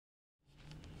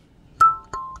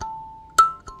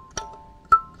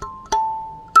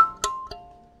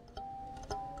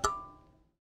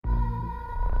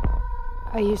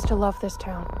I used to love this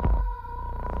town.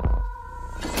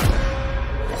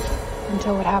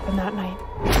 Until what happened that night.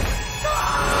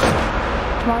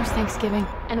 Tomorrow's Thanksgiving,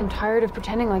 and I'm tired of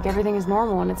pretending like everything is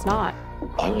normal when it's not.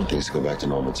 I want things to go back to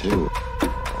normal, too.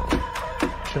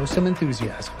 Show some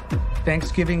enthusiasm.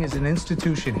 Thanksgiving is an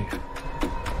institution here.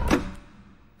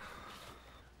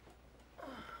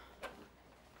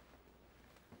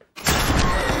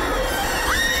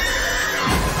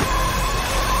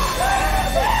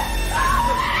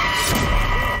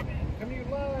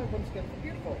 Coming live once again from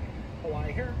beautiful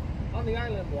Hawaii here on the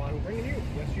Islandman, bringing you,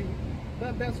 yes you,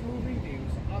 the best movie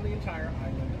reviews on the entire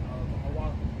island of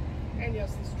Oahu. And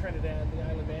yes, this is Trinidad the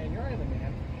Islandman, your Island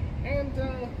Man. And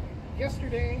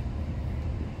yesterday,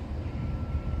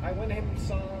 I went and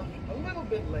saw a little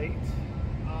bit late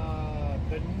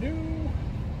the new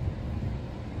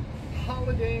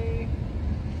holiday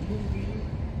movie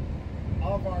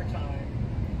of our time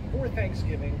for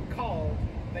Thanksgiving called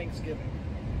Thanksgiving.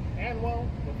 And well,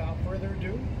 without further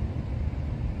ado,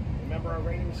 remember our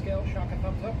rating scale, shock a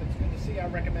thumbs up, it's good to see, I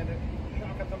recommend it.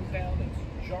 Shock a thumbs down,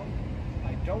 it's junk,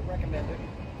 I don't recommend it.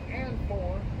 And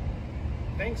for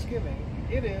Thanksgiving,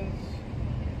 it is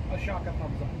a shock a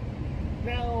thumbs up.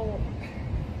 Now,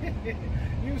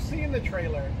 you've seen the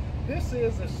trailer. This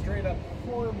is a straight up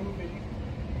horror movie,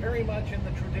 very much in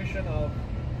the tradition of,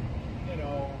 you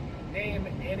know, name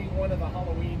any one of the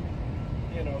Halloween,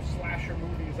 you know, slasher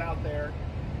movies out there.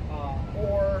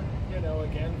 Or, you know,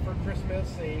 again, for Christmas,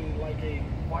 like a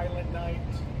violent night,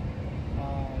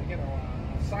 you know,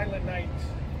 a silent night,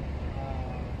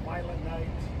 violent night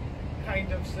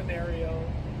kind of scenario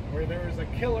where there is a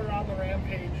killer on the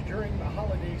rampage during the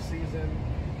holiday season,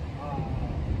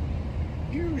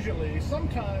 usually,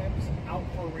 sometimes out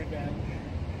for revenge,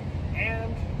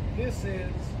 and this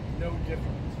is no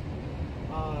different,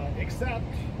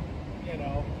 except, you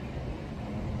know,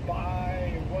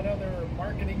 by what other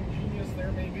marketing genius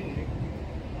there may be,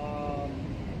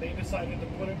 they decided to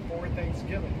put it for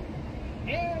Thanksgiving.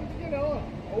 And, you know,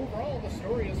 overall the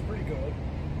story is pretty good.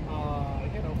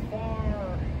 You know,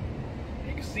 far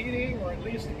exceeding or at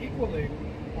least equaling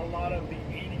a lot of the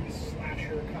 80s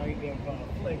slasher kind of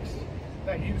flicks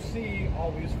that you see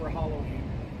always for Halloween.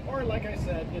 Or like I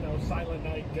said, you know, Silent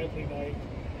Night, Deadly Night,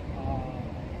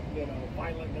 you know,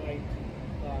 Violent Night,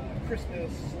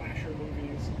 Christmas slasher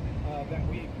movies that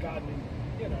we've gotten,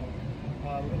 you know,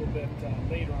 a little bit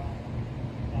later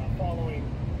on, following,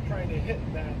 trying to hit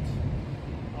that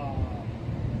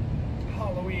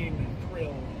Halloween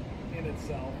thrill in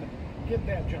itself and get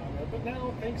that genre. But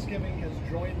now Thanksgiving has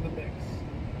joined the mix.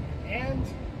 And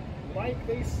like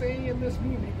they say in this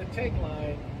movie, the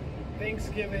tagline,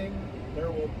 Thanksgiving, there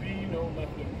will be no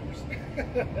leftovers.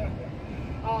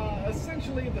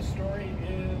 Essentially the story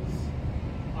is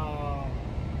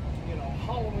you know,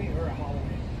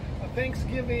 a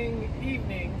Thanksgiving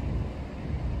evening,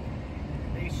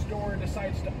 a store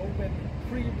decides to open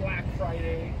pre-Black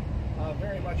Friday,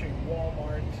 very much a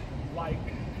Walmart-like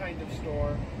kind of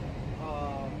store,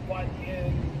 but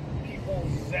in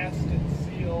people's zest and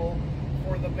zeal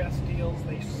for the best deals,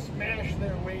 they smash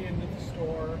their way into the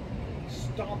store,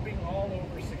 stomping all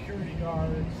over security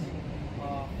guards,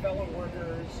 fellow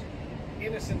workers,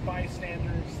 innocent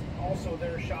bystanders, also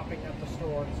they're shopping at the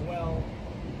store as well.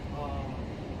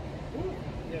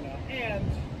 You know,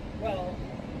 and, well,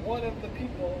 one of the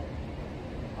people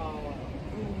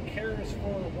who cares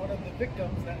for one of the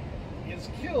victims that is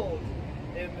killed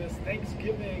in this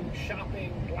Thanksgiving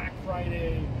shopping Black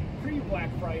Friday, pre-Black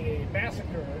Friday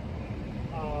massacre,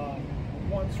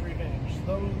 wants revenge.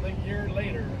 Though the year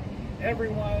later,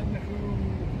 everyone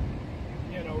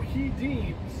who, you know, he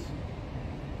deems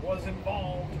was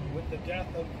involved with the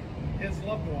death of his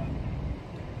loved one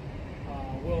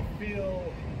will feel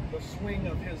the swing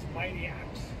of his mighty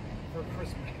axe for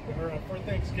Christmas, or for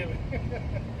Thanksgiving.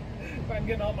 I'm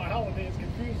getting all my holidays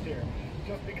confused here,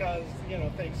 just because, you know,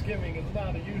 Thanksgiving is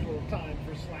not a usual time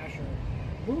for slasher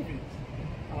movies,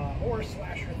 or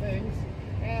slasher things,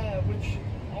 which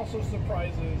also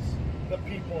surprises the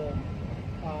people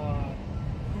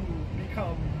who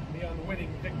become the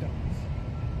unwitting victims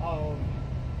of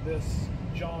this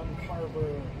John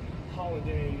Carver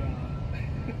holiday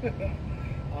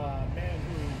man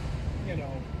who, you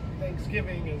know,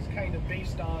 Thanksgiving is kind of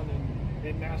based on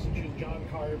in Massachusetts. John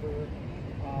Carver,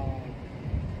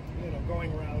 you know,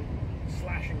 going around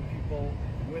slashing people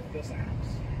with this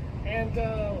axe, and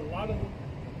a lot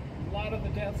of the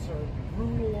deaths are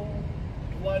brutal,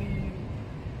 bloody,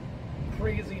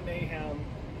 crazy mayhem.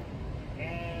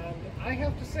 And I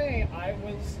have to say,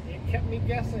 it kept me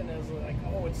guessing as like,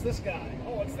 oh, it's this guy,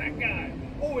 oh, it's that guy,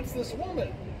 oh, it's this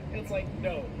woman. It's like,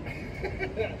 no.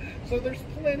 So there's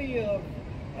plenty of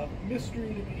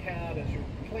mystery to be had as you're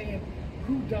playing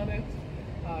whodunit,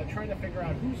 trying to figure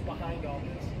out who's behind all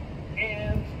this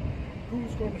and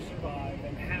who's going to survive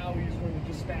and how he's going to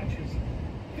dispatch his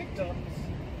victims.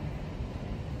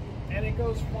 And it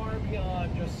goes far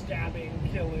beyond just stabbing,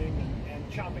 killing,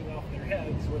 and chopping off their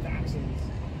heads with axes.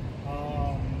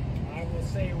 I will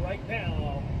say right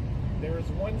now, there is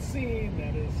one scene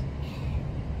that is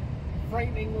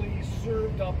frighteningly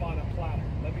served up on a platter.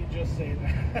 Let me just say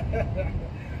that.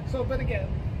 So, but again,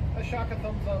 a shock, a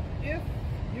thumbs up. If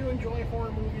you enjoy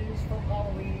horror movies from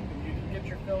Halloween and you didn't get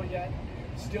your fill yet,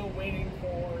 still waiting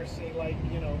for, say, like,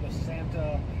 you know,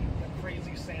 the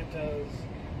crazy Santas,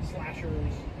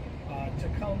 slashers to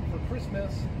come for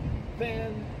Christmas,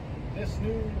 then this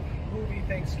new movie,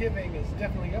 Thanksgiving, is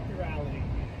definitely up your alley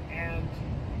and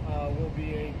will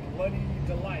be a bloody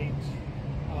delight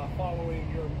following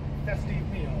your festive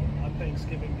meal on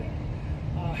Thanksgiving Day.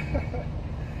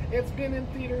 It's been in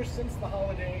theaters since the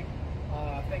holiday,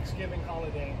 Thanksgiving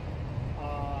holiday.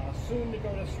 Soon to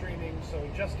go to streaming, so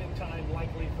just in time,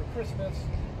 likely for Christmas,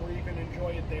 or you can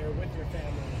enjoy it there with your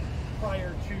family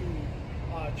prior to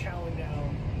chowing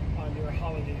down on your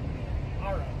holiday meal.